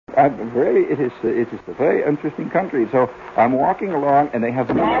really, it is a very interesting country. So I'm walking along, and they have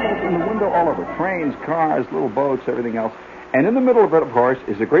models in the window all over. Trains, cars, little boats, everything else. And in the middle of it, of course,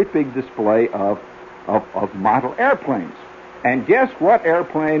 is a great big display of model airplanes. And guess what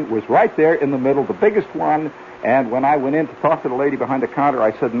airplane was right there in the middle, the biggest one. And when I went in to talk to the lady behind the counter,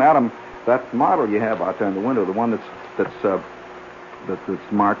 I said, "Madam, that model you have out there in the window, the one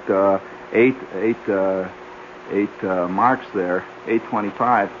that's marked 8 marks there,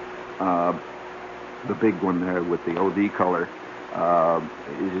 825, the big one there with the OD color.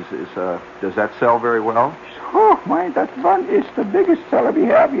 Does that sell very well?" She said, "Oh, my, that one is the biggest seller we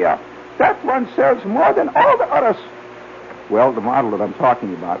have here. That one sells more than all the others." Well, the model that I'm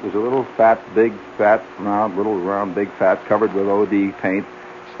talking about was a little big, fat, round, big, fat, covered with OD paint,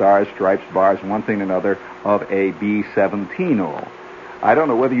 stars, stripes, bars, one thing and another, of a B-17. I don't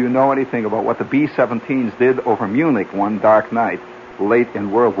know whether you know anything about what the B-17s did over Munich one dark night late in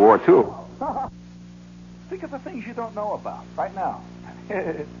World War II. Think of the things you don't know about right now.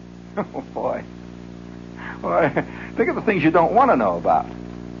 Oh, boy. Think of the things you don't want to know about.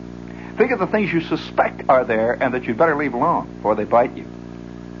 Think of the things you suspect are there and that you'd better leave alone before they bite you.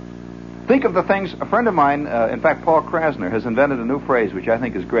 Think of the things, a friend of mine, in fact, Paul Krasner, has invented a new phrase which I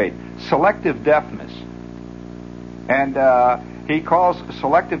think is great, selective deafness. And he calls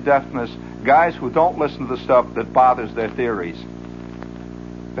selective deafness guys who don't listen to the stuff that bothers their theories.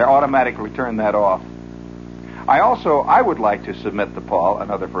 They automatically turn that off. I would like to submit to Paul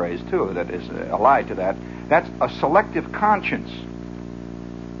another phrase, too, that is allied to that. That's a selective conscience.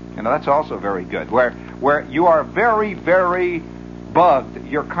 You know, that's also very good. Where you are very, very bugged.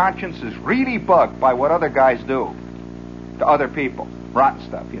 Your conscience is really bugged by what other guys do to other people. Rotten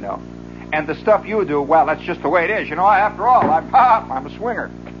stuff, you know. And the stuff you do, well, that's just the way it is. You know, after all, I'm a swinger.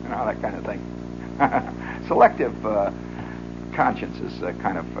 You know, that kind of thing. Selective conscience is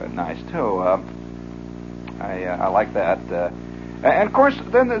kind of nice, too. I like that. And, of course,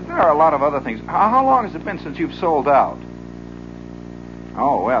 then there are a lot of other things. How long has it been since you've sold out?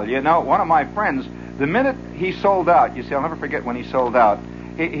 Oh, well, you know, one of my friends, the minute he sold out, you see, I'll never forget when he sold out,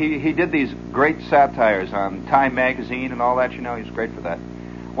 he did these great satires on Time magazine and all that, you know, he's great for that.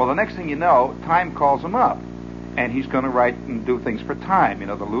 Well, the next thing you know, Time calls him up, and he's going to write and do things for Time, you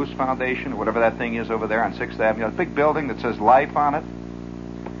know, the Luce Foundation, or whatever that thing is over there on 6th Avenue, a big building that says Life on it.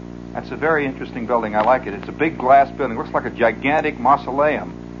 That's a very interesting building, I like it. It's a big glass building, it looks like a gigantic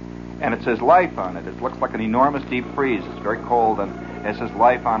mausoleum, and it says Life on it. It looks like an enormous deep freeze, it's very cold, and it says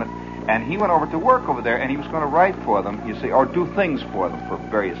Life on it. And he went over to work over there, and he was going to write for them, you see, or do things for them for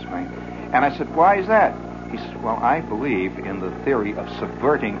various things. And I said, "Why is that?" He said, "Well, I believe in the theory of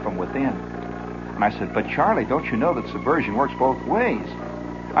subverting from within." And I said, "But Charlie, don't you know that subversion works both ways?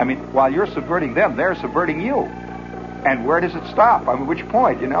 I mean, while you're subverting them, they're subverting you. And where does it stop? I mean, which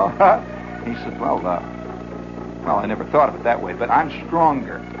point, you know?" He said, well, I never thought of it that way, but I'm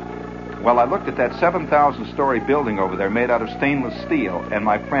stronger. Well, I looked at that 7,000-story building over there made out of stainless steel, and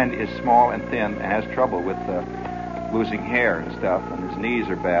my friend is small and thin and has trouble with losing hair and stuff, and his knees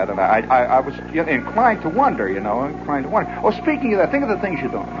are bad, and I was inclined to wonder, you know, Oh, speaking of that, think of the things you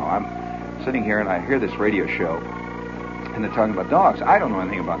don't know. I'm sitting here, and I hear this radio show, and they're talking about dogs. I don't know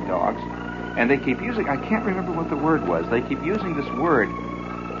anything about dogs, and they keep using, I can't remember what the word was, they keep using this word,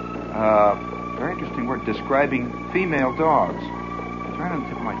 very interesting word, describing female dogs. Right on the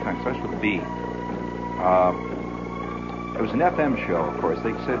tip of my tongue. Starts with a B. It was an FM show, of course.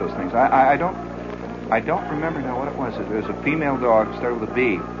 They say those things. I don't remember now what it was. There was a female dog started with a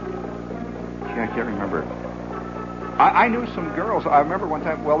B. Gee, I can't remember. I knew some girls. I remember one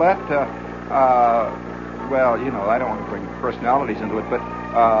time. Well, you know, I don't want to bring personalities into it, but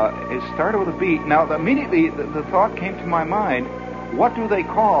it started with a B. Now, immediately the thought came to my mind. What do they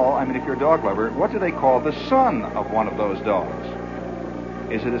call? I mean, if you're a dog lover, what do they call the son of one of those dogs?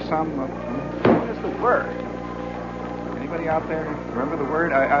 Is it a son of... What is the word? Anybody out there remember the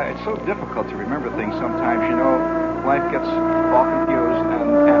word? It's so difficult to remember things sometimes, you know. Life gets all confused,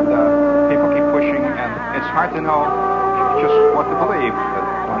 and people keep pushing, and it's hard to know just what to believe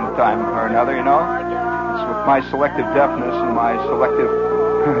at one time or another, you know. It's with my selective deafness and my selective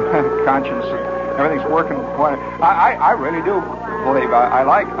conscience, everything's working. I really do believe I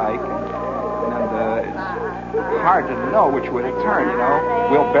like Ike, and it's hard to know which way to turn, you know.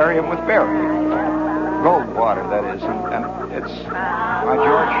 We'll bury him with barium. Goldwater, that is. And it's,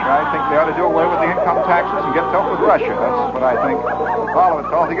 George, I think they ought to do away with the income taxes and get tough with Russia. That's what I think. All of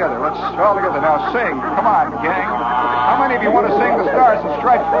it, all together. Let's all together now sing. Come on, gang. How many of you want to sing the Stars and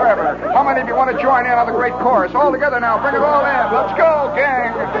Stripes Forever? How many of you want to join in on the great chorus? All together now. Bring it all in. Let's go,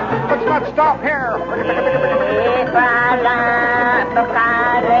 gang. Let's not stop here.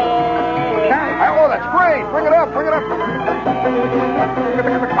 That's great. Bring it up.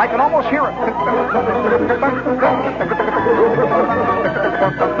 I can almost hear it.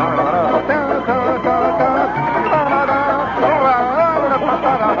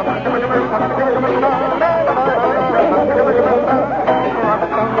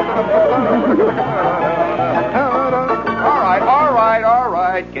 All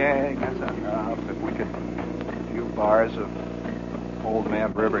right, gang. That's enough. If we could a few bars of Old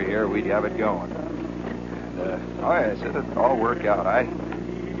Man River here, we'd have it going. And, it'll all work out. I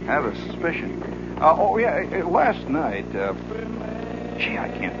have a suspicion. Last night, I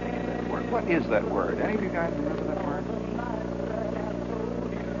can't think of that word. What is that word? Any of you guys remember that word?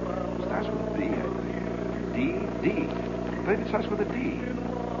 It starts with a B, I think. D. I believe it starts with a D.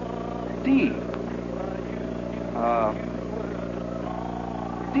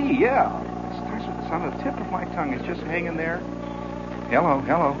 D, yeah. It starts with, it's on the tip of my tongue. It's just hanging there.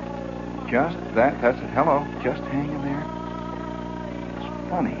 Hello. Just that's it. Hello. Just hanging there. It's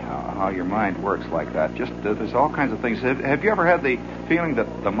funny how your mind works like that. Just there's all kinds of things. Have you ever had the feeling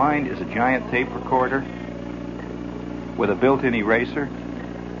that the mind is a giant tape recorder with a built-in eraser?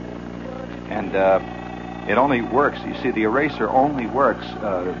 And it only works. You see, the eraser only works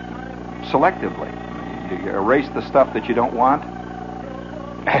selectively. You erase the stuff that you don't want.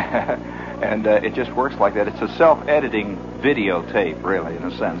 And it just works like that. It's a self-editing videotape, really, in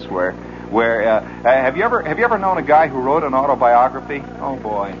a sense. Where have you ever known a guy who wrote an autobiography? Oh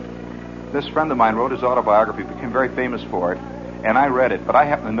boy, this friend of mine wrote his autobiography, became very famous for it, and I read it. But I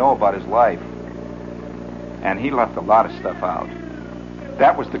happen to know about his life, and he left a lot of stuff out.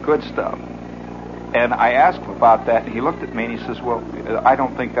 That was the good stuff. And I asked him about that, and he looked at me and he says, "Well, I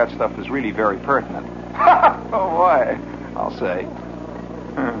don't think that stuff is really very pertinent." Oh boy, I'll say.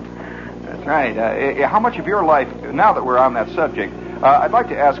 That's right. How much of your life, now that we're on that subject, I'd like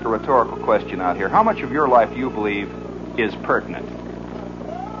to ask a rhetorical question out here. How much of your life do you believe is pertinent?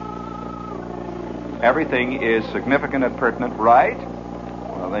 Everything is significant and pertinent, right?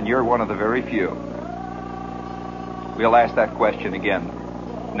 Well, then you're one of the very few. We'll ask that question again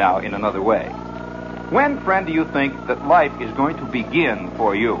now in another way. When, friend, do you think that life is going to begin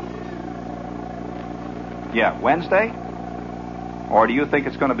for you? Yeah, Wednesday? Or do you think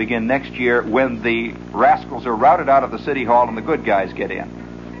it's going to begin next year when the rascals are routed out of the city hall and the good guys get in?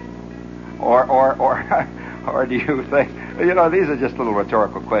 Or do you think, these are just little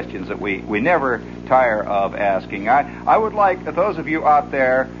rhetorical questions that we never tire of asking. I would like those of you out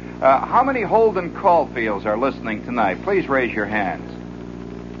there, how many Holden Caulfields are listening tonight? Please raise your hands.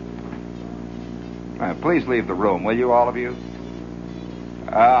 Please leave the room, will you, all of you?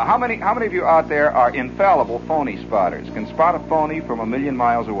 How many of you out there are infallible phony spotters? Can spot a phony from a million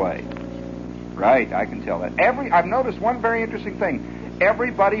miles away? Right, I can tell that. I've noticed one very interesting thing.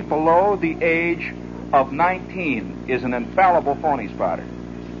 Everybody below the age of 19 is an infallible phony spotter.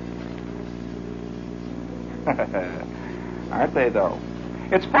 Aren't they, though?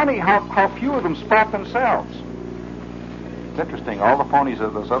 It's funny how few of them spot themselves. It's interesting. All the phonies are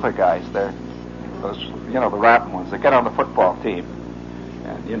those other guys there. Those, the rotten ones that get on the football team.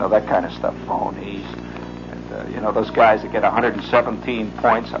 And, that kind of stuff, phonies. And, those guys that get 117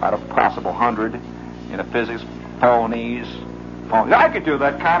 points out of possible 100 in a physics, phonies. I could do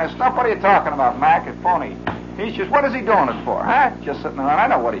that kind of stuff. What are you talking about, Mac? It's phony. He's just, what is he doing it for, huh? Just sitting around. I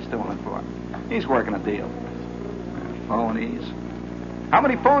know what he's doing it for. He's working a deal. Phonies. How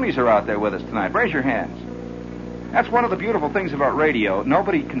many phonies are out there with us tonight? Raise your hands. That's one of the beautiful things about radio.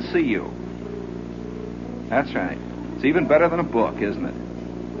 Nobody can see you. That's right. It's even better than a book, isn't it?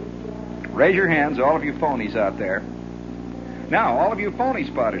 Raise your hands, all of you phonies out there. Now, all of you phony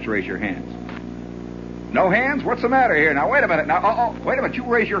spotters, raise your hands. No hands? What's the matter here? Now, wait a minute. Now, wait a minute. You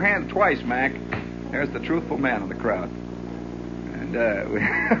raise your hand twice, Mac. There's the truthful man in the crowd. And,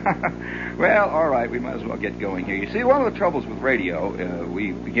 well, all right, we might as well get going here. You see, one of the troubles with radio,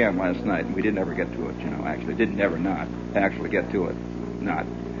 we began last night, and we didn't ever get to it, actually. Didn't ever not actually get to it. Not.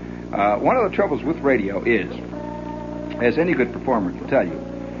 One of the troubles with radio is, as any good performer can tell you,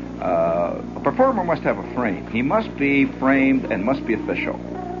 a performer must have a frame. He must be framed and must be official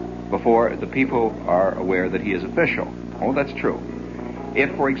before the people are aware that he is official. Oh, that's true.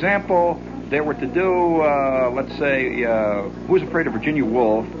 If, for example, they were to do, let's say, Who's Afraid of Virginia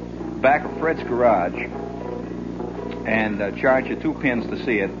Woolf back of Fred's garage and charge you 2 pins to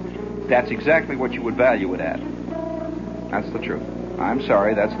see it, that's exactly what you would value it at. That's the truth. I'm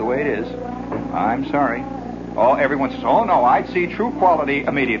sorry, that's the way it is. I'm sorry. Oh, everyone says, oh, no, I'd see true quality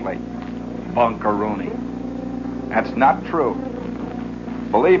immediately. Bunkaroony. That's not true.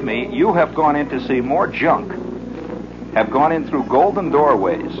 Believe me, you have gone in to see more junk, have gone in through golden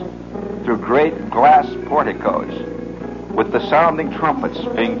doorways, through great glass porticos, with the sounding trumpets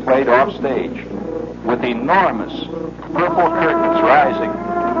being played off stage, with enormous purple curtains rising,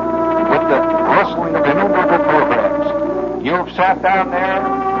 with the rustling of innumerable programs. You've sat down there,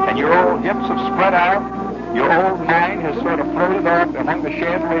 and your old hips have spread out, your old mind has sort of floated off among the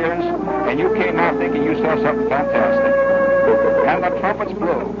chandeliers, and you came out thinking you saw something fantastic. And the trumpets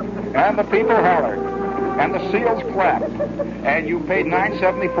blew, and the people hollered, and the seals clapped, and you paid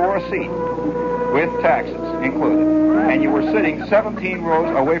 $9.74 a seat, with taxes included. And you were sitting 17 rows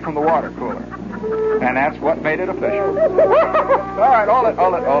away from the water cooler. And that's what made it official. All right, hold it.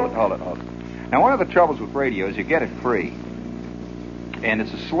 Now, one of the troubles with radio is you get it free. And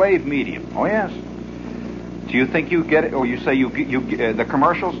it's a slave medium. Oh, yes. Do you think you get it? Or you say the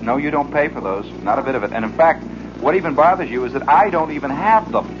commercials? No, you don't pay for those. Not a bit of it. And in fact, what even bothers you is that I don't even have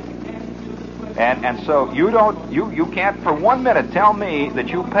them. And so you can't for 1 minute tell me that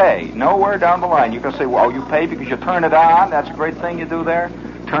you pay. Nowhere down the line. You can say, well, you pay because you turn it on. That's a great thing you do there.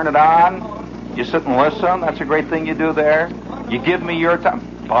 Turn it on. You sit and listen. That's a great thing you do there. You give me your time.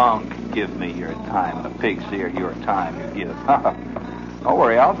 Bunk. Give me your time. The pig's ear, your time you give. Don't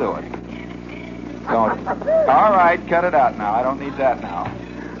worry, I'll do it. Don't. All right, cut it out now. I don't need that now.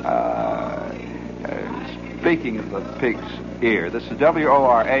 Speaking of the pig's ear, this is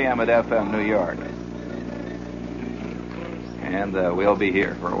WOR AM at FM New York. And we'll be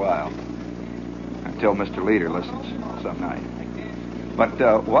here for a while. Until Mr. Leader listens some night. But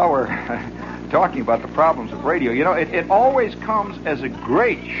while we're talking about the problems of radio, you know, it always comes as a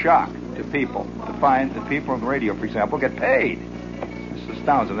great shock to people to find that people on the radio, for example, get paid. This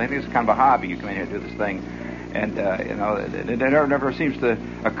astounds them. They think it's kind of a hobby. You come in here and do this thing. And, you know, it never seems to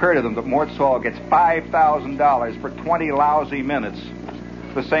occur to them that Mort Saul gets $5,000 for 20 lousy minutes.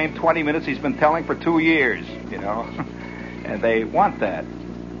 The same 20 minutes he's been telling for 2 years, you know. And they want that.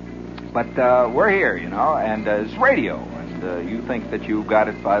 But we're here, you know, and it's radio. And you think that you got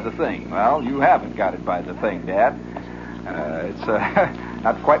it by the thing. Well, you haven't got it by the thing, Dad. It's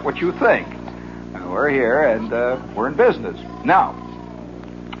not quite what you think. We're here, and we're in business. Now,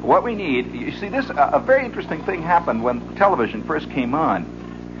 what we need, you see, a very interesting thing happened when television first came on,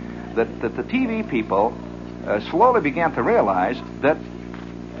 that the TV people slowly began to realize that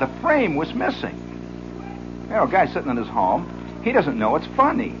the frame was missing. You know, a guy sitting in his home, he doesn't know it's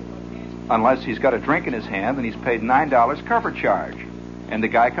funny, unless he's got a drink in his hand and he's paid $9 cover charge. And the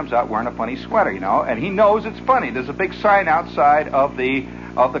guy comes out wearing a funny sweater, you know, and he knows it's funny. There's a big sign outside of the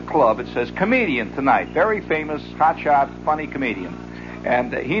club. It says, comedian tonight, very famous, hotshot, funny comedian.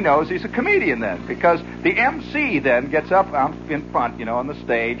 And he knows he's a comedian then, because the MC then gets up in front, you know, on the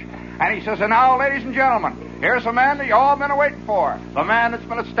stage, and he says, and now, ladies and gentlemen, here's the man that you all been waiting for. The man that's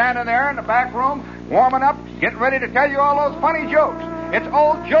been standing there in the back room, warming up, getting ready to tell you all those funny jokes. It's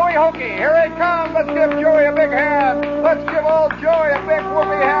old Joey Hokey. Here he comes. Let's give Joey a big hand. Let's give old Joey a big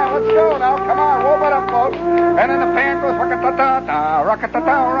whoopee hand. Let's go now. Come on, whoop it up, folks. And then the band goes rock-a-ta-ta-ta,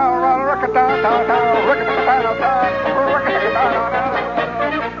 rock-a-ta-ta, rock-a-ta-ta-ta, rock-a-ta-ta-ta.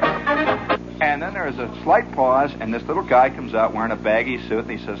 And then there's a slight pause, and this little guy comes out wearing a baggy suit,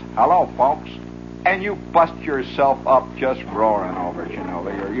 and he says, hello, folks. And you bust yourself up just roaring over it, you know.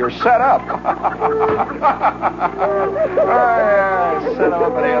 You're set up. Set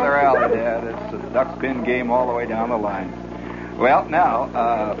up at the other alley, Dad. It's a duck pin game all the way down the line. Well, now,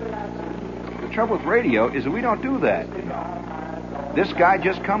 the trouble with radio is that we don't do that, you know. This guy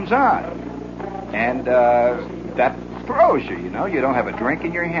just comes on. And that throws you, you know. You don't have a drink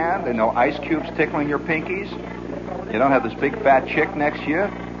in your hand. There are no ice cubes tickling your pinkies. You don't have this big fat chick next to you,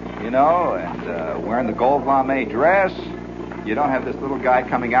 you know, and wearing the gold lame dress. You don't have this little guy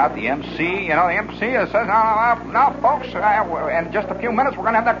coming out, the MC. You know, the MC says, now, folks, in just a few minutes, we're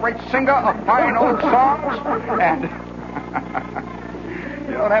going to have that great singer of fine old songs. And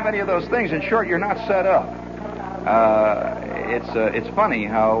you don't have any of those things. In short, you're not set up. It's funny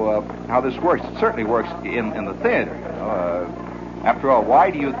how this works. It certainly works in the theater. You know? After all,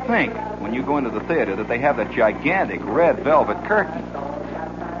 why do you think, when you go into the theater, that they have that gigantic red velvet curtain?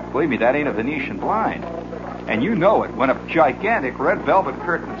 Believe me, that ain't a Venetian blind. And you know it. When a gigantic red velvet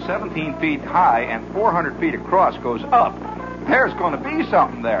curtain 17 feet high and 400 feet across goes up, there's going to be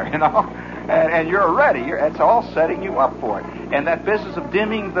something there, you know. And you're ready. It's all setting you up for it. And that business of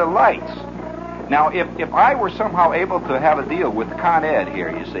dimming the lights. Now, if I were somehow able to have a deal with Con Ed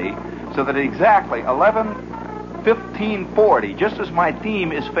here, you see, so that exactly 11:15:40, just as my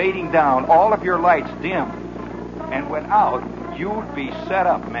theme is fading down, all of your lights dim and went out, you would be set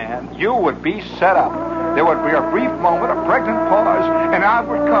up, man. You would be set up. There would be a brief moment, a pregnant pause, and out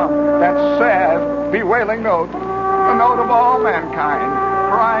would come that sad, bewailing note, the note of all mankind,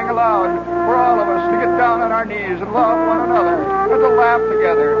 crying aloud. allowed for all of us to get down on our knees and love one another, and to laugh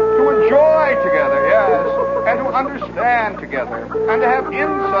together, to enjoy together, yes, and to understand together, and to have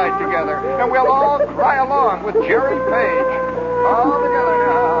insight together, and we'll all cry along with Jerry Page. All together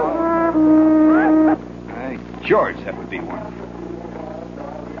now. Hey, George, that would be wonderful.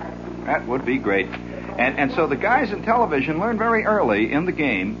 That would be great. And so the guys in television learned very early in the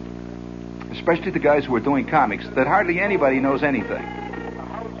game, especially the guys who are doing comics, that hardly anybody knows anything.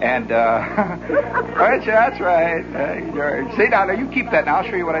 And, that's right. Hey, George. See, now, you keep that. Now, I'll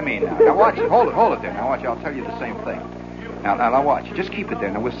show you what I mean. Now watch it. Hold it there. Now, watch it. I'll tell you the same thing. Now, watch it. Just keep it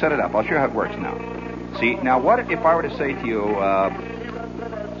there. Now, we'll set it up. I'll show you how it works now. See, now, what if I were to say to you,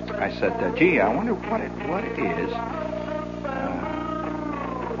 I said, gee, I wonder what it is.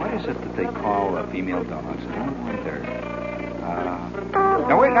 What is it that they call female dogs? I wonder.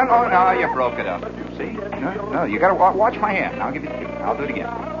 No, wait, no, you broke it up. See? No, you got to watch my hand. I'll give you the cue. I'll do it again.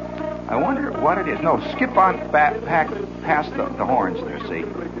 I wonder what it is. No, skip on past the horns there, see?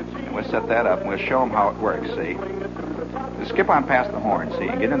 And we'll set that up, and we'll show them how it works, see? Just skip on past the horns, see,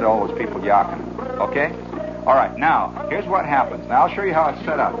 and get into all those people yawking. Okay? All right, now, here's what happens. Now, I'll show you how it's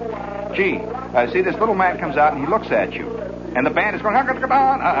set up. Gee, see, this little man comes out, and he looks at you. And the band is going... Hi,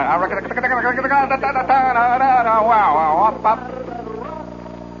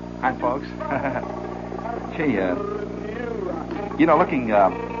 folks. Gee, looking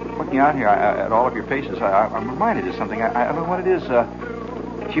out here at all of your faces, I'm reminded of something. I don't know what it is.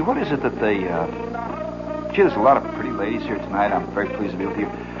 Gee, what is it that they... Gee, there's a lot of pretty ladies here tonight. I'm very pleased to be with you.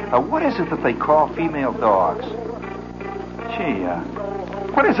 What is it that they call female dogs? Gee,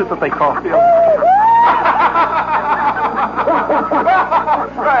 what is it that they call female dogs?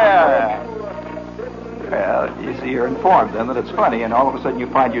 Well, you see, you're informed then that it's funny, and all of a sudden you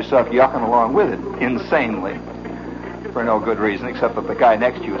find yourself yucking along with it, insanely, for no good reason, except that the guy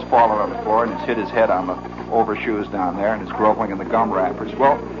next to you has fallen on the floor and has hit his head on the overshoes down there and is groveling in the gum wrappers.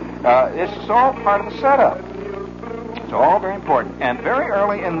 Well, this is all part of the setup. It's all very important. And very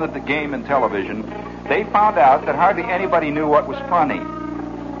early in the game in television, they found out that hardly anybody knew what was funny.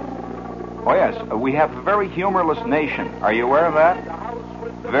 Oh, yes, we have a very humorless nation. Are you aware of that?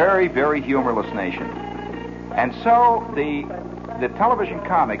 Very, very humorless nation. And so the television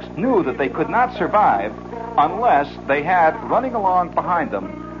comics knew that they could not survive unless they had running along behind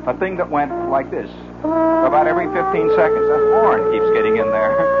them a thing that went like this. About every 15 seconds. That horn keeps getting in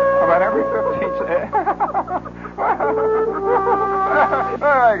there. About every 15 seconds. Oh,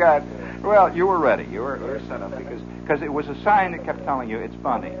 my God. Well, you were ready. You were set up because it was a sign that kept telling you it's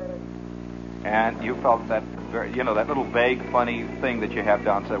funny. And you felt that that little vague, funny thing that you have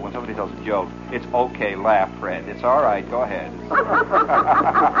down. So when somebody tells a joke, it's okay, laugh, Fred. It's all right, go ahead.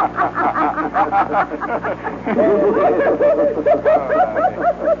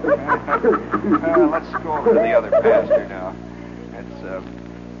 Let's go over to the other pastor now.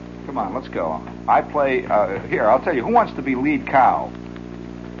 Come on, let's go. I play, here, I'll tell you, who wants to be lead cow?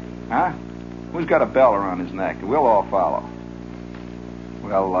 Huh? Who's got a bell around his neck? We'll all follow.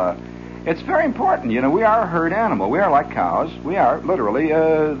 Well, it's very important. We are a herd animal. We are like cows. We are literally,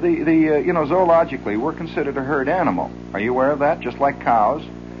 zoologically, we're considered a herd animal. Are you aware of that? Just like cows?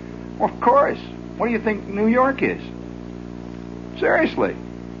 Well, of course. What do you think New York is? Seriously.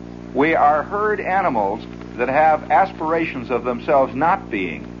 We are herd animals that have aspirations of themselves not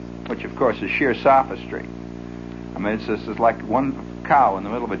being, which, of course, is sheer sophistry. I mean, it's just like one cow in the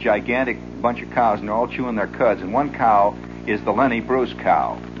middle of a gigantic bunch of cows, and they're all chewing their cuds, and one cow is the Lenny Bruce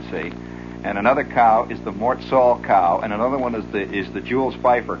cow, you see. And another cow is the Mort Saul cow, and another one is the Jules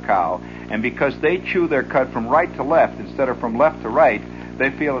Pfeiffer cow. And because they chew their cud from right to left instead of from left to right, they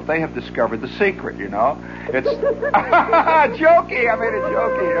feel that they have discovered the secret, It's jokey. I made it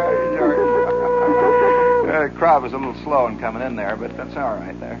jokey. The crowd was a little slow in coming in there, but that's all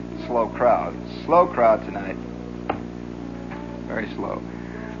right there. Slow crowd tonight. Very slow.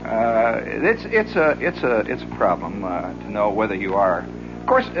 It's a problem to know whether you are. Of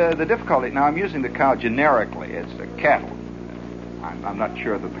course, the difficulty, now I'm using the cow generically, it's the cattle. I'm not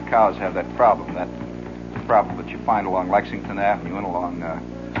sure that the cows have that problem that you find along Lexington Avenue and along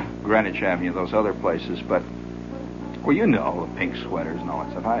Greenwich Avenue, those other places, but, well, the pink sweaters and all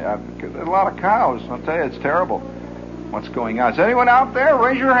that stuff. There's a lot of cows, I'll tell you, it's terrible what's going on. Is anyone out there?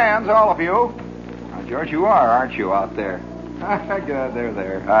 Raise your hands, all of you. George, you are, aren't you, out there? Good, they're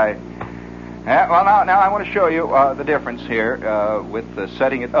there. Hi. Well, now I want to show you the difference here with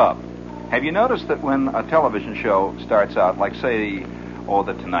setting it up. Have you noticed that when a television show starts out, like, say,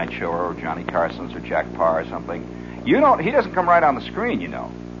 The Tonight Show or Johnny Carson's or Jack Parr or something, he doesn't come right on the screen,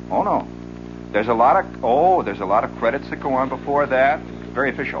 Oh, no. There's a lot of credits that go on before that. very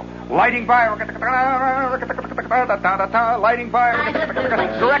official. Lighting by, lighting by,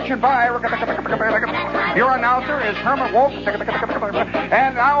 direction by. Your announcer is Herman Wolf,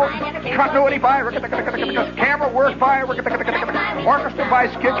 and now continuity by, camera work by, orchestra by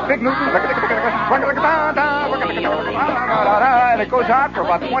Skitch, Big Newton, and it goes on for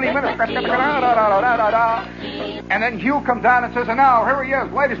about 20 minutes. And then Hugh comes down and says, and now, here he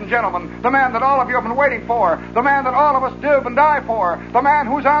is, ladies and gentlemen, the man that all of you have been waiting for, the man that all of us live and die for, the man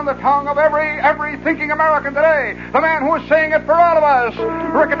who's on the tongue of every thinking American today, the man who is saying it for all of us.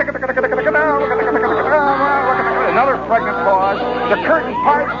 Another pregnant pause, the curtain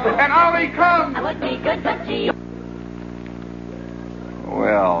parts, and out he comes.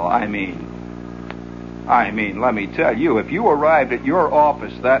 Well, I mean, let me tell you, if you arrived at your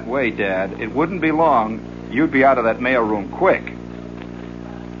office that way, Dad, it wouldn't be long. You'd be out of that mailroom quick.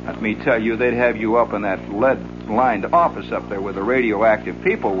 Let me tell you, they'd have you up in that lead-lined office up there where the radioactive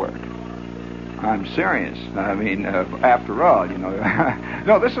people work. I'm serious. I mean, after all, you know.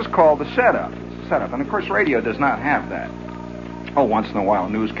 No, this is called the setup. It's a setup. And, of course, radio does not have that. Oh, once in a while, a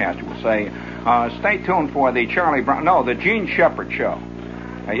newscaster will say, stay tuned for the Charlie Brown... No, the Gene Shepard Show.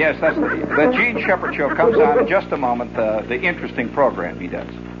 Yes, that's the Gene Shepard Show comes on in just a moment, the interesting program he does.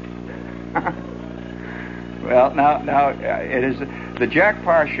 Well, now it is the Jack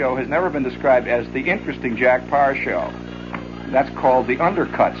Paar Show has never been described as the interesting Jack Paar Show. That's called the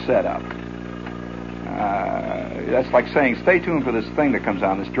undercut setup. That's like saying, stay tuned for this thing that comes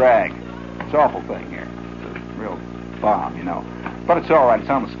on, this drag. It's an awful thing here. It's a real bomb, you know. But it's all right. It's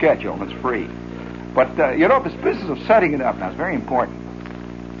on the schedule and it's free. But, you know, this business of setting it up now is very important.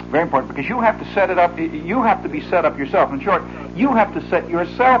 Very important because you have to set it up. You have to be set up yourself. In short, you have to set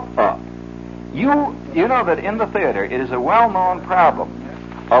yourself up. You know that in the theater it is a well-known problem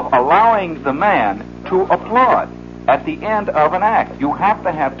of allowing the man to applaud at the end of an act. You have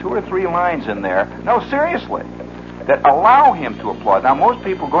to have 2 or 3 lines in there, no, seriously, that allow him to applaud. Now, most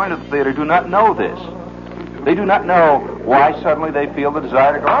people going to the theater do not know this. They do not know why suddenly they feel the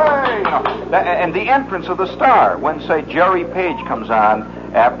desire to go, hey! No. And the entrance of the star, when, say, Jerry Page comes on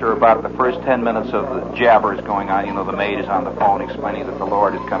after about the first 10 minutes of the jabbers going on, you know, the maid is on the phone explaining that the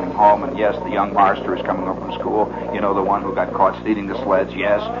Lord is coming home, and yes, the young master is coming home from school, you know, the one who got caught stealing the sleds,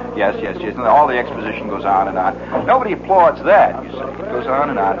 yes, and all the exposition goes on and on. Nobody applauds that, you see. It goes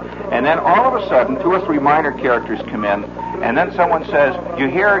on. And then all of a sudden, 2 or 3 minor characters come in, and then someone says, you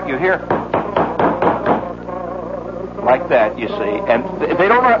hear, like that, you see, and they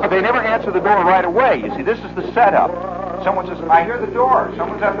never answer the door right away, you see. This is the setup. Someone says, I hear the door.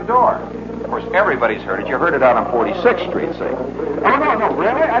 Someone's at the door. Of course, everybody's heard it. You heard it out on 46th Street, see. Oh, no,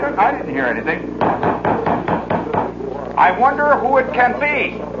 really? I didn't hear anything. I wonder who it can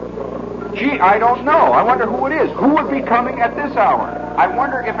be. Gee, I don't know. I wonder who it is. Who would be coming at this hour? I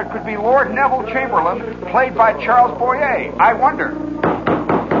wonder if it could be Lord Neville Chamberlain, played by Charles Boyer. I wonder.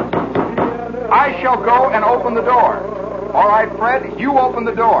 I shall go and open the door. All right, Fred, you open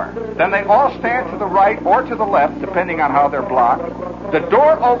the door. Then they all stand to the right or to the left, depending on how they're blocked. The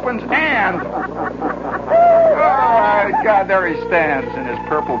door opens and... Oh, God, there he stands in his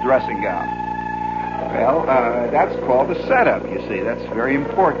purple dressing gown. Well, that's called the setup, you see. That's very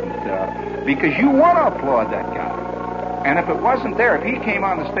important, because you want to applaud that guy. And if it wasn't there, if he came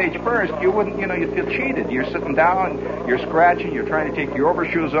on the stage first, you wouldn't, you know, you'd feel cheated. You're sitting down, you're scratching, you're trying to take your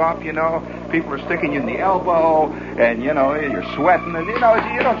overshoes off, you know. People are sticking you in the elbow, and, you know, you're sweating, and, you know,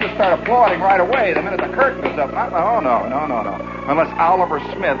 you don't just start applauding right away the minute the curtain goes up. No. Unless Oliver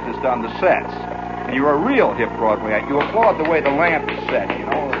Smith has done the sets. And you're a real hip Broadway act. You applaud the way the lamp is set, you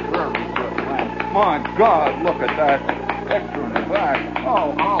know. My God, look at that. Extra in the back.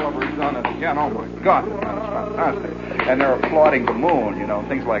 Oh, Oliver's done it again. Oh, my God. That's fantastic. And they're applauding the moon, you know,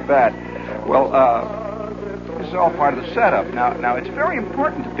 things like that. Well, this is all part of the setup. Now, it's very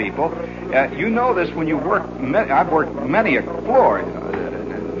important to people. You know this when you work. I've worked many a floor, you know,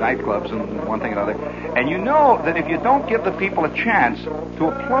 in nightclubs and one thing and another. And you know that if you don't give the people a chance to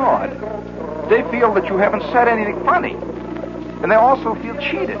applaud, they feel that you haven't said anything funny. And they also feel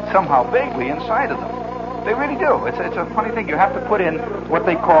cheated somehow, vaguely, inside of them. They really do. It's a funny thing. You have to put in what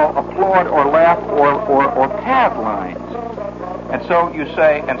they call applaud or laugh or pad lines. And so you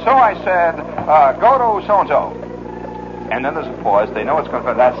say, and so I said, go to so-and-so. And then there's a pause. They know it's going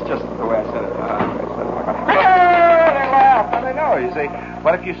to... That's just the way I said it. They laugh, and they know, you see.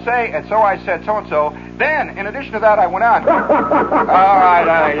 But if you say, and so I said so-and-so, then, in addition to that, I went on. All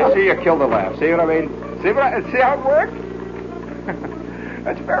right, you see, you killed the laugh. See what I mean? See how it worked?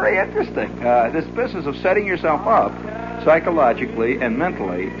 That's very interesting. This business of setting yourself up psychologically and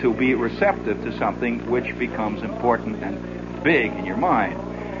mentally to be receptive to something which becomes important and big in your mind.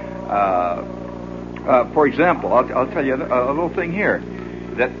 For example, I'll tell you a little thing here,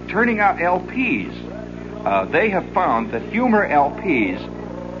 that turning out LPs, they have found that humor LPs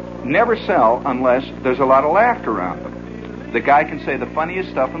never sell unless there's a lot of laughter around them. The guy can say the funniest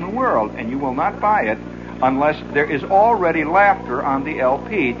stuff in the world, and you will not buy it unless there is already laughter on the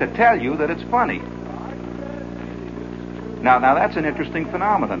LP to tell you that it's funny. Now that's an interesting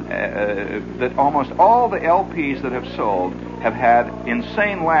phenomenon, that almost all the LPs that have sold have had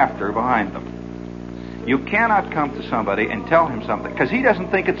insane laughter behind them. You cannot come to somebody and tell him something, because he doesn't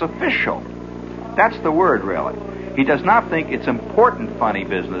think it's official. That's the word, really. He does not think it's important funny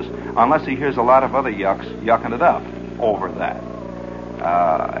business unless he hears a lot of other yucks yucking it up over that.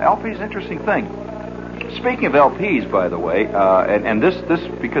 LP's an interesting thing. Speaking of LPs, by the way, and this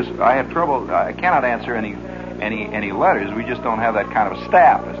because I have trouble, I cannot answer any letters. We just don't have that kind of a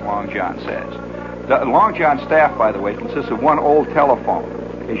staff, as Long John says. The Long John staff, by the way, consists of one old telephone,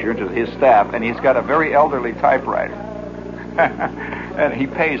 in case you're interested, his staff, and he's got a very elderly typewriter. And he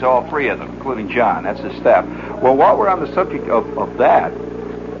pays all three of them, including John. That's his staff. Well, while we're on the subject of that,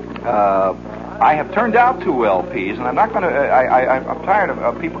 I have turned out 2 LPs, and I'm not going to. I'm tired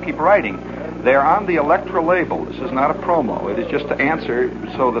of people keep writing. They're on the Electra label. This is not a promo. It is just to answer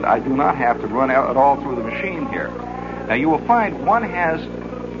so that I do not have to run out at all through the machine here. Now, you will find one has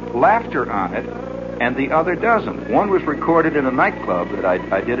laughter on it, and the other doesn't. One was recorded in a nightclub that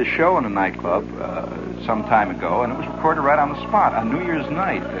I did a show in a nightclub some time ago, and it was recorded right on the spot on New Year's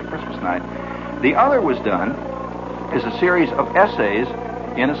night, Christmas night. The other was done as a series of essays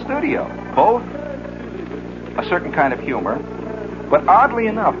in a studio, both a certain kind of humor, but oddly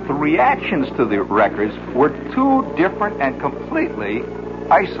enough, the reactions to the records were 2 different and completely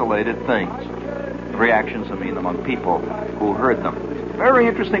isolated things. Reactions, I mean, among people who heard them. Very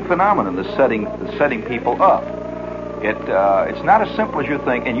interesting phenomenon, the setting people up. It's not as simple as you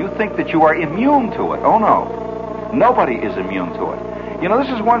think, and you think that you are immune to it. Oh, no. Nobody is immune to it. You know,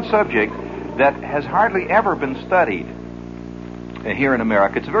 this is one subject that has hardly ever been studied here in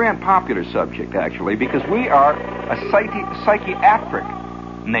America. It's a very unpopular subject, actually, because we are a psychiatric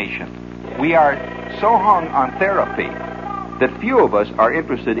nation. We are so hung on therapy that few of us are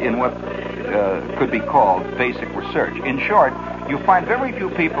interested in what could be called basic research. In short, you find very few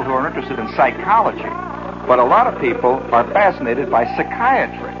people who are interested in psychology, but a lot of people are fascinated by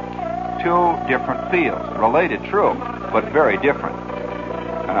psychiatry. 2 different fields, related, true, but very different.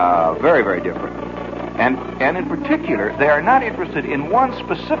 Very, very different. And in particular, they are not interested in one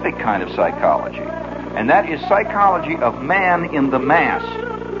specific kind of psychology, and that is psychology of man in the mass.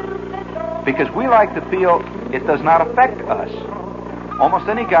 Because we like to feel it does not affect us. Almost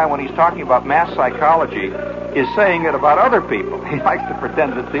any guy, when he's talking about mass psychology, is saying it about other people. He likes to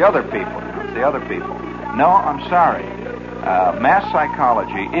pretend it's the other people. It's the other people. No, I'm sorry. Mass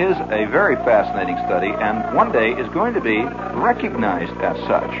psychology is a very fascinating study, and one day is going to be recognized as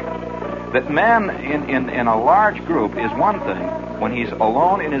such. That man in a large group is one thing. When he's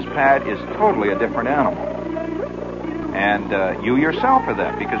alone in his pad is totally a different animal. And you yourself are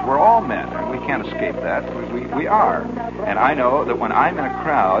that, because we're all men, and we can't escape that. We are. And I know that when I'm in a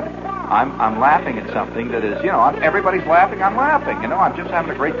crowd, I'm laughing at something that is, everybody's laughing, I'm laughing. I'm just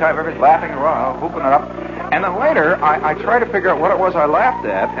having a great time. Everybody's laughing and whooping it up. And then later, I try to figure out what it was I laughed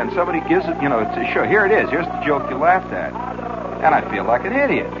at, and somebody gives it, to show, here it is, here's the joke you laughed at. And I feel like an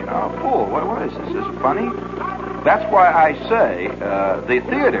idiot, a fool. What is this? Is this funny? That's why I say the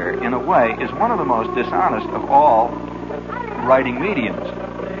theater, in a way, is one of the most dishonest of all writing mediums,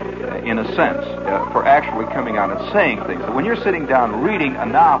 in a sense, for actually coming out and saying things. So when you're sitting down reading a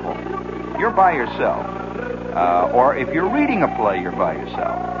novel, you're by yourself. Or if you're reading a play, you're by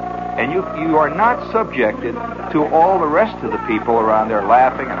yourself. And you are not subjected to all the rest of the people around there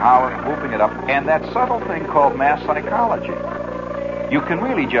laughing and howling and whooping it up, and that subtle thing called mass psychology. You can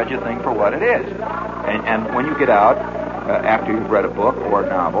really judge a thing for what it is. And when you get out, after you've read a book or a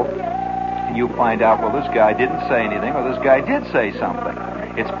novel, you find out, well, this guy didn't say anything, or this guy did say something.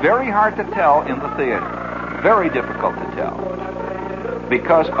 It's very hard to tell in the theater. Very difficult to tell.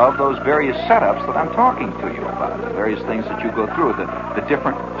 Because of those various setups that I'm talking to you about, the various things that you go through, the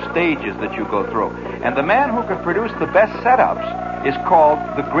different stages that you go through. And the man who can produce the best setups is called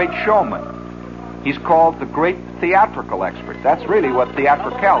the great showman. He's called the great theatrical expert. That's really what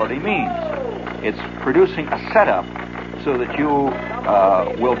theatricality means. It's producing a setup so that you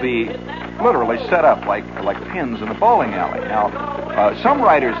will be literally set up like pins in a bowling alley. Now, some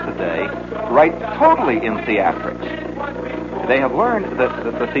writers today write totally in theatrics. They have learned that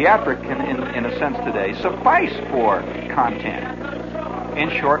the theatric can, in a sense today, suffice for content. In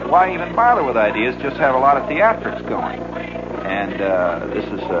short, why even bother with ideas? Just have a lot of theatrics going. And this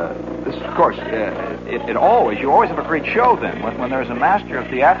is, of course, you always have a great show then. When there's a master of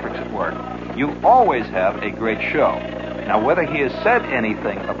theatrics at work, you always have a great show. Now, whether he has said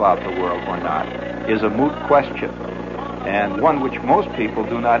anything about the world or not is a moot question, and one which most people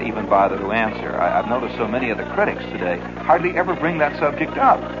do not even bother to answer. I've noticed so many of the critics today hardly ever bring that subject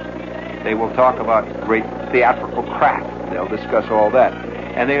up. They will talk about great theatrical craft. They'll discuss all that.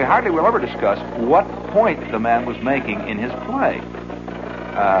 And they hardly will ever discuss what point the man was making in his play.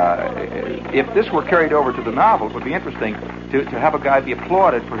 If this were carried over to the novel, it would be interesting to have a guy be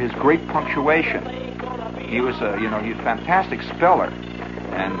applauded for his great punctuation. He was a fantastic speller.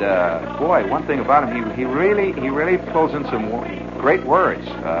 And boy, one thing about him, he really pulls in some great words.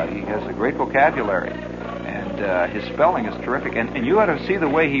 He has a great vocabulary, and his spelling is terrific. And you ought to see the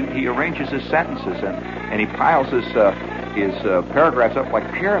way he arranges his sentences, and he piles his paragraphs up like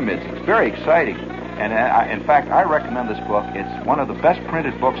pyramids. It's very exciting. And in fact, I recommend this book. It's one of the best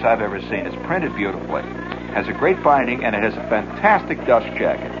printed books I've ever seen. It's printed beautifully, has a great binding, and it has a fantastic dust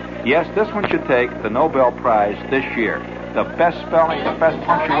jacket. Yes, this one should take the Nobel Prize this year. The best spelling, the best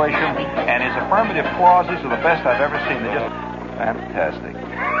punctuation, and his affirmative clauses are the best I've ever seen. They're just fantastic.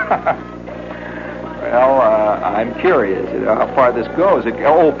 Well, I'm curious how far this goes.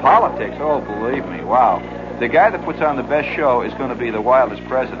 Politics. Oh, believe me, wow. The guy that puts on the best show is going to be the wildest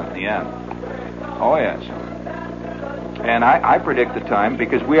president in the end. Oh, yes. And I predict the time,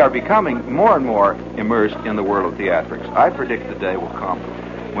 because we are becoming more and more immersed in the world of theatrics. I predict the day will come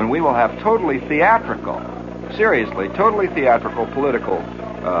when we will have totally theatrical, seriously, totally theatrical political.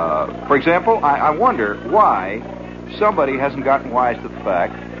 For example, I wonder why somebody hasn't gotten wise to the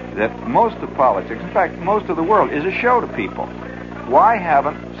fact that most of politics, in fact, most of the world, is a show to people. Why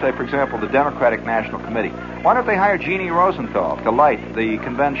haven't, say, for example, the Democratic National Committee, why don't they hire Jeannie Rosenthal to light the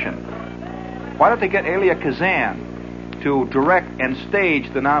convention? Why don't they get Elia Kazan to direct and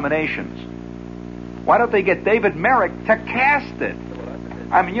stage the nominations? Why don't they get David Merrick to cast it?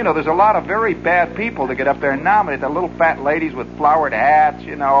 I mean, there's a lot of very bad people that get up there and nominate the little fat ladies with flowered hats,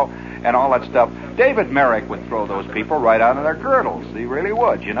 and all that stuff. David Merrick would throw those people right out of their girdles. He really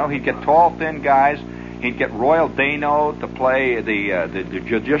would. He'd get tall, thin guys. He'd get Royal Dano to play the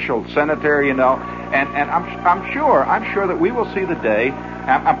judicial senator, and I'm sure that we will see the day.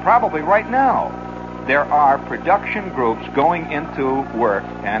 I'm probably right now. There are production groups going into work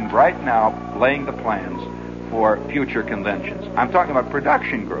and right now laying the plans for future conventions. I'm talking about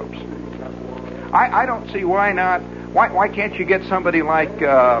production groups. I don't see why not. Why can't you get somebody like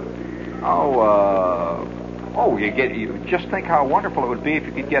you just think how wonderful it would be if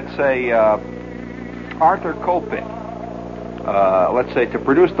you could get, say, Arthur Kopit, let's say, to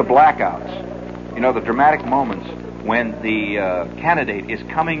produce the blackouts. The dramatic moments when the candidate is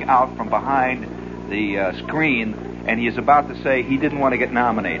coming out from behind the screen and he is about to say he didn't want to get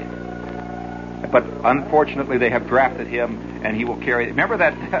nominated. But unfortunately, they have drafted him, and he will carry. Remember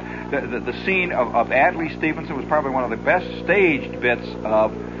that the scene of Adlai Stevenson was probably one of the best staged bits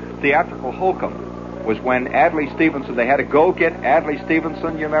of theatrical hokum. Was when Adlai Stevenson, they had to go get Adlai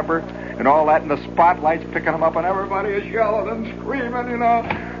Stevenson, you remember, and all that, and the spotlights picking him up, and everybody is yelling and screaming,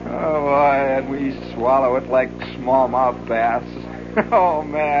 Oh boy, and we swallow it like smallmouth bass. Oh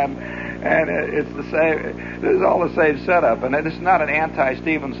man. And it's the same. This is all the same setup, and it's not an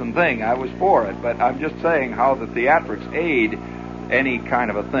anti-Stevenson thing. I was for it, but I'm just saying how the theatrics aid any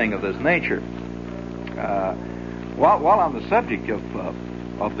kind of a thing of this nature. While on the subject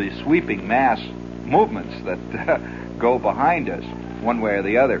of the sweeping mass movements that go behind us, one way or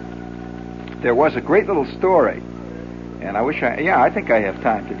the other, there was a great little story, and I think I have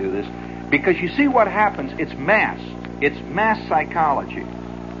time to do this, because you see what happens. It's mass psychology.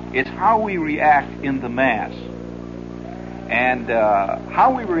 It's how we react in the mass. And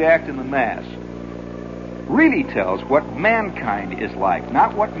how we react in the mass really tells what mankind is like,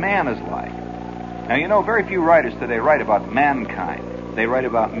 not what man is like. Now, very few writers today write about mankind. They write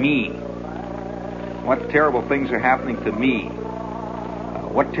about me. What terrible things are happening to me.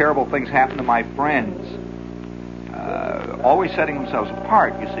 What terrible things happen to my friends. Always setting themselves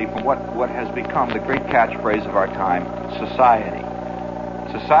apart, you see, from what has become the great catchphrase of our time, society.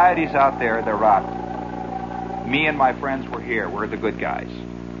 Society's out there, they're rotten. Me and my friends were here. We're the good guys.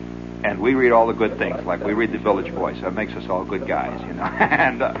 And we read all the good things, like we read the Village Voice. That makes us all good guys,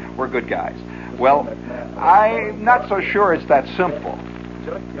 and we're good guys. Well, I'm not so sure it's that simple.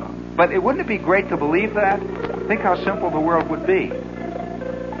 But wouldn't it be great to believe that? Think how simple the world would be.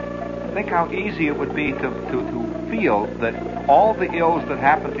 Think how easy it would be to feel that all the ills that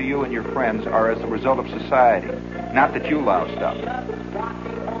happen to you and your friends are as a result of society, not that you loused up.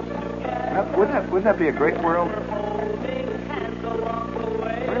 Wouldn't that be a great world?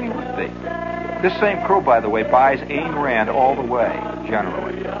 see. This same crew, by the way, buys Ayn Rand all the way,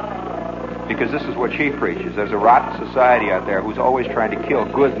 generally. Because this is what she preaches. There's a rotten society out there who's always trying to kill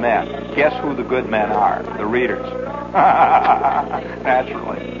good men. Guess who the good men are? The readers.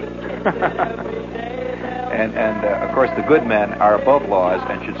 Naturally. and of course, the good men are above laws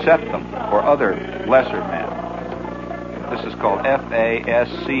and should set them for other lesser men. This is called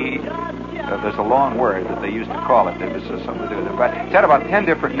FASC. There's a long word that they used to call it. This has something to do with it. But it's had about 10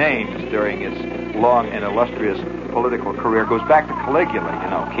 different names during its long and illustrious political career. It goes back to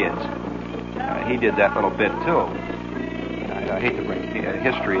Caligula, kids. He did that little bit, too. I hate to bring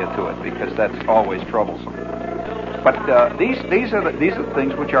history into it because that's always troublesome. But these are the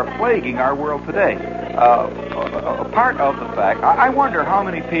things which are plaguing our world today. A part of the fact, I wonder how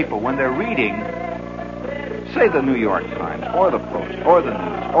many people, when they're reading, say the New York Times, or the Post, or the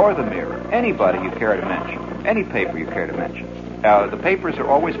News, or the Mirror, anybody you care to mention, any paper you care to mention, the papers are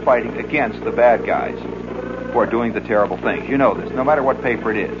always fighting against the bad guys who are doing the terrible things. You know this, no matter what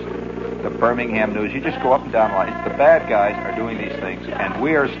paper it is. The Birmingham News, you just go up and down the line. The bad guys are doing these things, and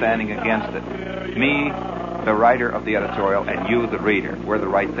we are standing against it. Me, the writer of the editorial, and you, the reader. We're the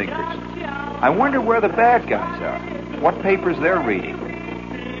right thinkers. I wonder where the bad guys are, what papers they're reading.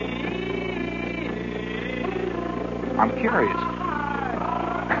 I'm curious.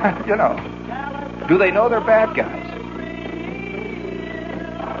 Do they know they're bad guys?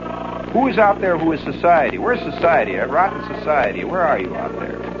 Who is out there who is society? Where's society? A rotten society. Where are you out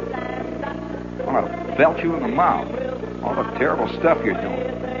there? I want to belt you in the mouth. All the terrible stuff you're doing.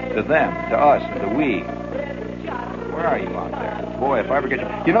 To them, to us, to we. Where are you out there? Boy, if I ever get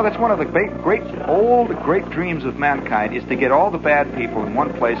you. That's one of the great dreams of mankind is to get all the bad people in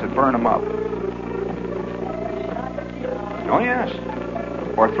one place and burn them up. Oh, yes.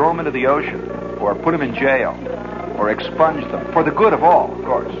 Or throw them into the ocean. Or put them in jail. Or expunge them. For the good of all, of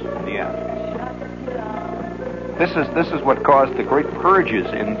course, in the end. This is what caused the great purges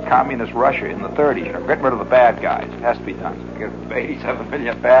in communist Russia in the 30s. Get rid of the bad guys. It has to be done. Get 87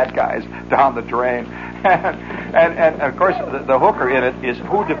 million bad guys down the drain. and of course, the hooker in it is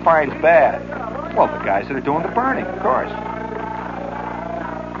who defines bad? Well, the guys that are doing the burning, of course.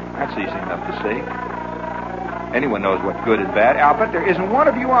 That's easy enough to see. Anyone knows what's good and bad. I'll bet there isn't one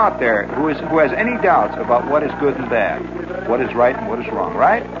of you out there who has any doubts about what is good and bad, what is right and what is wrong,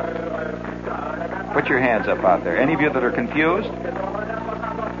 right? Put your hands up out there. Any of you that are confused?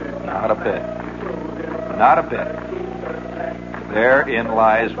 Not a bit. Not a bit. Therein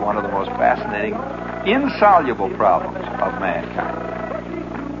lies one of the most fascinating, insoluble problems of mankind.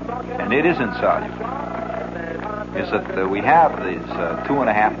 And it is insoluble. Is that we have these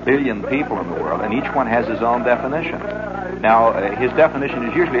 2.5 billion people in the world, and each one has his own definition. Now, his definition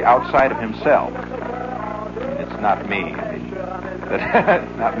is usually outside of himself. It's not me.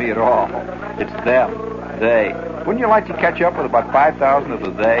 It's not me at all. It's them, they. Wouldn't you like to catch up with about 5,000 of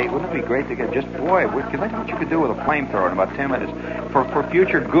the they? Wouldn't it be great to get just, boy, can you think what you could do with a flamethrower in about 10 minutes for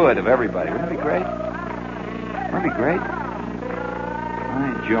future good of everybody? Wouldn't it be great? Wouldn't it be great?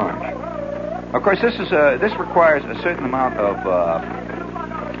 My George. Of course, this requires a certain amount of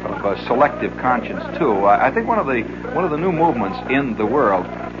selective conscience too. I think one of the new movements in the world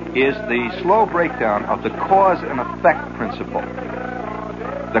is the slow breakdown of the cause and effect principle.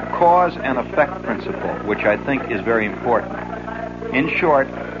 The cause and effect principle, which I think is very important. In short,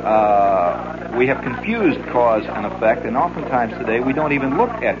 we have confused cause and effect, and oftentimes today we don't even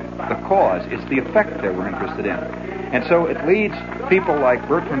look at the cause. It's the effect that we're interested in. And so it leads people like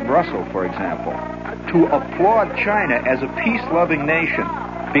Bertrand Russell, for example, to applaud China as a peace-loving nation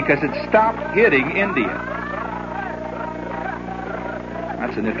because it stopped hitting India.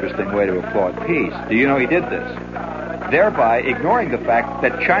 That's an interesting way to applaud peace. Do you know he did this? Thereby ignoring the fact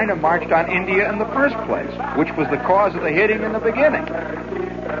that China marched on India in the first place, which was the cause of the hitting in the beginning.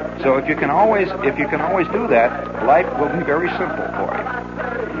 So if you can always do that, life will be very simple for you.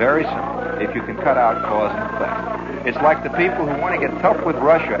 Very simple. If you can cut out cause and effect. It's like the people who want to get tough with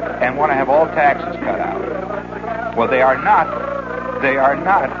Russia and want to have all taxes cut out. Well, they are not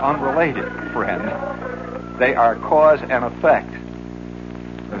unrelated, friend. They are cause and effect.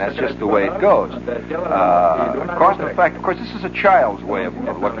 And that's just the way it goes. Cause and effect, of course, this is a child's way of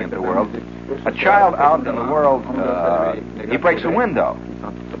looking at the world. A child out in the world, he breaks a window.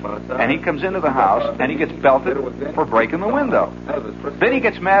 And he comes into the house and he gets belted for breaking the window. Then he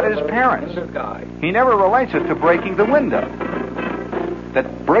gets mad at his parents. He never relates it to breaking the window.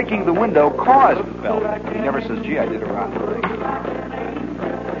 That breaking the window caused the belting. He never says, gee, I did a rotten thing.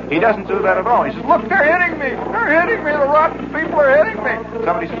 He doesn't do that at all. He says, look, they're hitting me. They're hitting me. The rotten people are hitting me.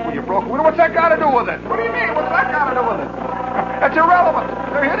 Somebody says, well, you broke a window. What's that got to do with it? What do you mean? What's that got to do with it? That's irrelevant.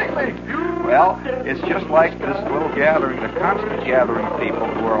 They're hitting me. Well, it's just like this little gathering, the constant gathering of people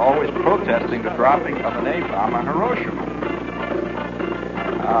who are always protesting the dropping of an A-bomb on Hiroshima.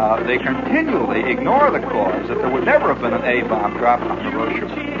 They continually ignore the cause that there would never have been an A-bomb dropped on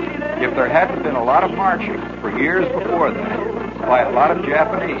Hiroshima if there hadn't been a lot of marching for years before that by a lot of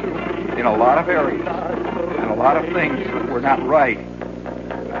Japanese in a lot of areas and a lot of things that were not right.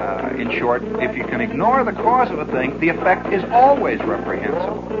 In short, if you can ignore the cause of a thing, the effect is always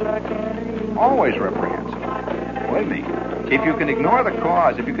reprehensible. Always reprehensible. Believe me. If you can ignore the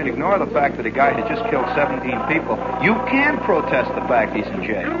cause, if you can ignore the fact that a guy had just killed 17 people, you can protest the fact he's in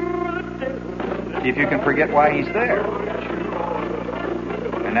jail. If you can forget why he's there.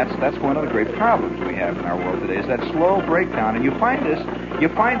 And that's one of the great problems we have in our world today, is that slow breakdown. And you find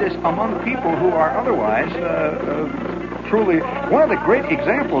this among people who are otherwise truly. One of the great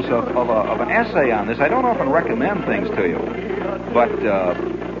examples of an essay on this, I don't often recommend things to you, but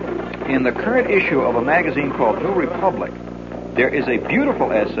in the current issue of a magazine called New Republic, there is a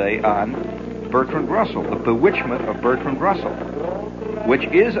beautiful essay on Bertrand Russell, the bewitchment of Bertrand Russell, which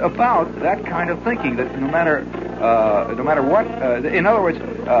is about that kind of thinking, that no matter what, in other words,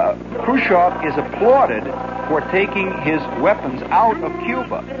 Khrushchev is applauded for taking his weapons out of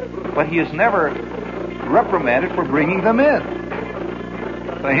Cuba, but he is never reprimanded for bringing them in.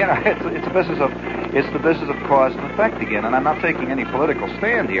 So, it's the business of cause and effect again. And I'm not taking any political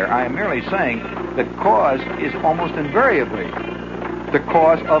stand here. I am merely saying that cause is almost invariably the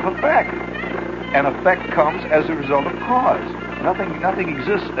cause of effect, and effect comes as a result of cause. Nothing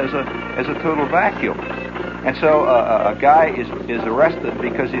exists as a total vacuum. And so a guy is arrested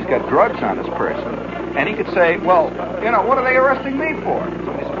because he's got drugs on his person, and he could say, well, what are they arresting me for?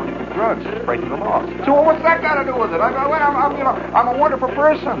 Drugs, breaking the law. So what's that got to do with it? I'm a wonderful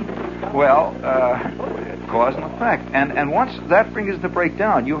person. Well, cause and effect. And once that brings to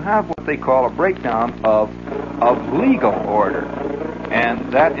breakdown, you have what they call a breakdown of legal order.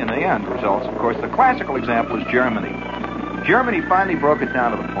 And that, in the end, results, of course, the classical example is Germany. Germany finally broke it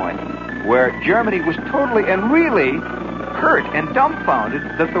down to the point where Germany was totally and really hurt and dumbfounded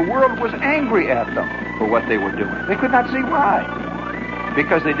that the world was angry at them for what they were doing. They could not see why.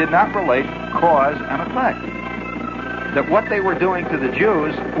 Because they did not relate cause and effect. That what they were doing to the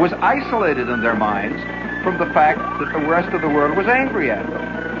Jews was isolated in their minds from the fact that the rest of the world was angry at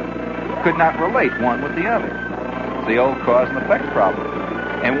them. Could not relate one with the other. It's the old cause and effect problem.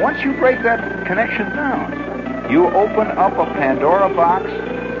 And once you break that connection down, you open up a Pandora box,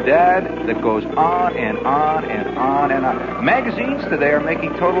 Dad, that goes on and on and on and on. Magazines today are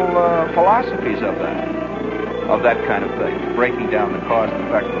making total philosophies of that kind of thing, breaking down the cause and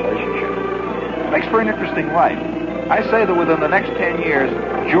effect relationship. Makes for an interesting life. I say that within the next 10 years,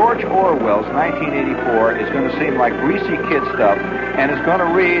 George Orwell's 1984 is going to seem like greasy kid stuff, and is going to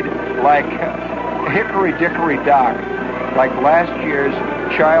read like Hickory Dickory Dock, like last year's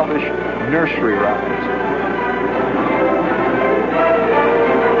childish nursery rhymes.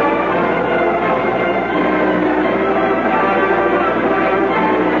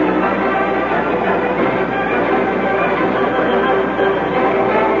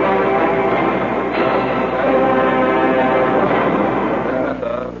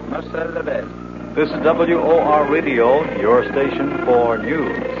 This is WOR Radio, your station for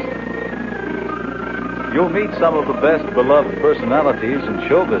news. You'll meet some of the best beloved personalities in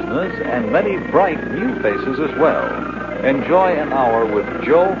show business and many bright new faces as well. Enjoy an hour with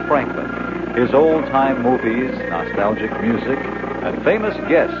Joe Franklin, his old-time movies, nostalgic music, and famous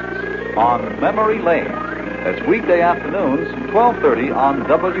guests on Memory Lane. That's weekday afternoons, 12:30 on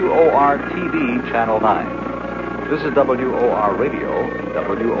WOR TV Channel 9. This is WOR Radio,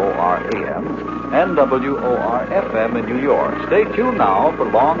 WOR AM, and WOR FM in New York. Stay tuned now for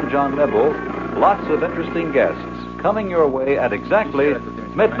Long John Nebel. Lots of interesting guests coming your way at exactly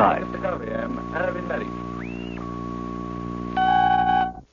midnight.